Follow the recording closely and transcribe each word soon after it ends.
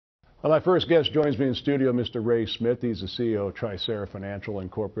Well, my first guest joins me in studio, Mr. Ray Smith. He's the CEO of TRYF Financial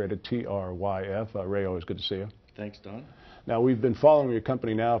Incorporated, TRYF. Ray, always good to see you. Thanks, Don. Now, we've been following your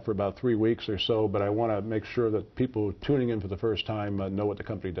company now for about 3 weeks or so, but I want to make sure that people tuning in for the first time know what the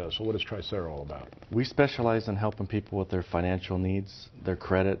company does. So what is TRYF all about? We specialize in helping people with their financial needs, their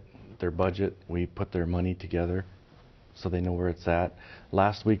credit, their budget. We put their money together so they know where it's at.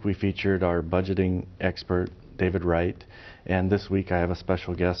 Last week we featured our budgeting expert, David Wright, and this week I have a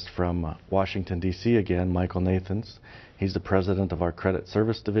special guest from Washington, D.C. again, Michael Nathans. He's the president of our credit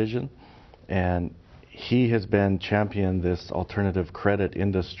service division, and he has been championing this alternative credit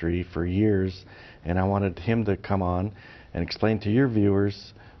industry for years, and I wanted him to come on and explain to your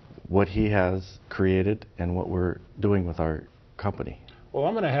viewers what he has created and what we're doing with our company. Well,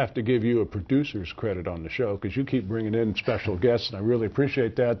 I'm going to have to give you a producer's credit on the show because you keep bringing in special guests, and I really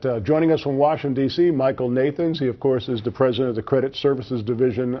appreciate that. Joining us from Washington, D.C., Michael Nathans. He, of course, is the president of the Credit Services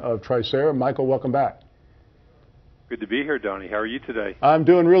Division of TRYF. Michael, welcome back. Good to be here, Donnie. How are you today? I'm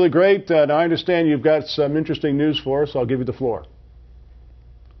doing really great. Now, I understand you've got some interesting news for us. I'll give you the floor.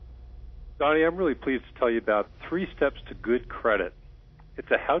 Donnie, I'm really pleased to tell you about 3 Steps to Good Credit.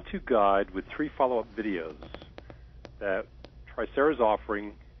 It's a how-to guide with 3 follow-up videos that TRYF is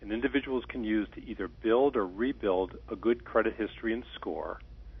offering, and individuals can use to either build or rebuild a good credit history and score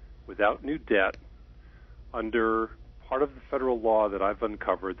without new debt under part of the federal law that I've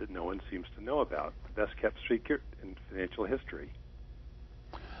uncovered that no one seems to know about, the best kept secret in financial history.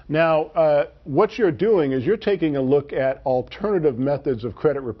 Now, what you're doing is you're taking a look at alternative methods of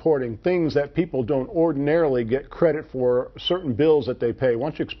credit reporting, things that people don't ordinarily get credit for, certain bills that they pay. Why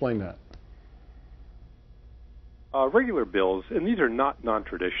don't you explain that? Regular bills, and these are not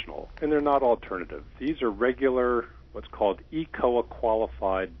non-traditional, and they're not alternative. These are regular, what's called ECOA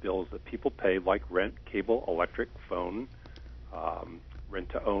qualified bills that people pay, like rent, cable, electric, phone,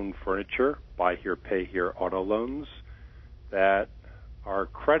 rent-to-own furniture, buy here, pay here auto loans, that our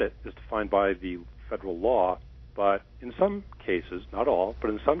credit is defined by the federal law, but in some cases, not all, but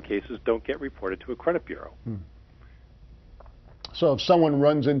in some cases don't get reported to a credit bureau. So if someone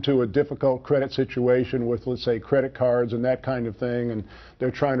runs into a difficult credit situation with, let's say, credit cards and that kind of thing, and they're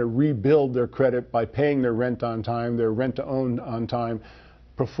trying to rebuild their credit by paying their rent on time, their rent-to-own on time,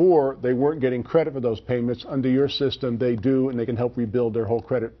 before they weren't getting credit for those payments, under your system they do, and they can help rebuild their whole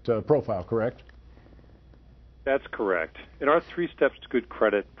credit profile, correct? That's correct. And our 3 Steps to Good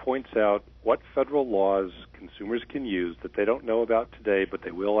Credit points out what federal laws consumers can use that they don't know about today, but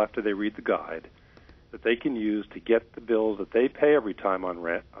they will after they read the guide, that they can use to get the bills that they pay every time on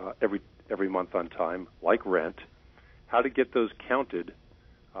rent, every month on time, like rent, how to get those counted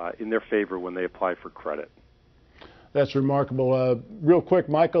in their favor when they apply for credit. That's remarkable. Real quick,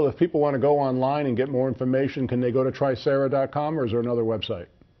 Michael, if people want to go online and get more information, can they go to trysera.com, or is there another website?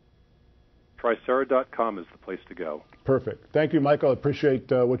 Trysera.com is the place to go. Perfect. Thank you, Michael. I appreciate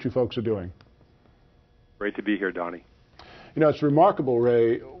what you folks are doing. Great to be here, Donnie. You know, it's remarkable,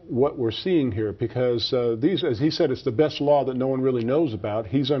 Ray, what we're seeing here, because these, as he said, it's the best law that no one really knows about.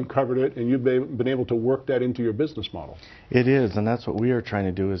 He's uncovered it, and you've been able to work that into your business model. It is, and that's what we are trying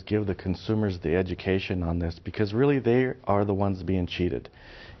to do, is give the consumers the education on this, because really they are the ones being cheated.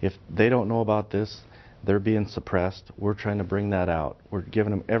 If they don't know about this, they're being suppressed. We're trying to bring that out. We're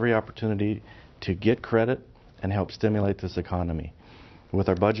giving them every opportunity to get credit and help stimulate this economy. With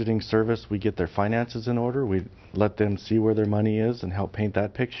our budgeting service, we get their finances in order. We let them see where their money is and help paint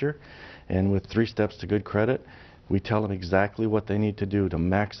that picture. And with 3 Steps to Good Credit, we tell them exactly what they need to do to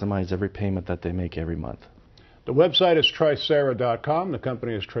maximize every payment that they make every month. The website is trysera.com. The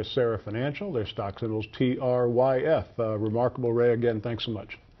company is TRYF Financial. Their stock symbol is TRYF. Remarkable, Ray. Again, thanks so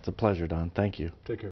much. It's a pleasure, Don. Thank you. Take care.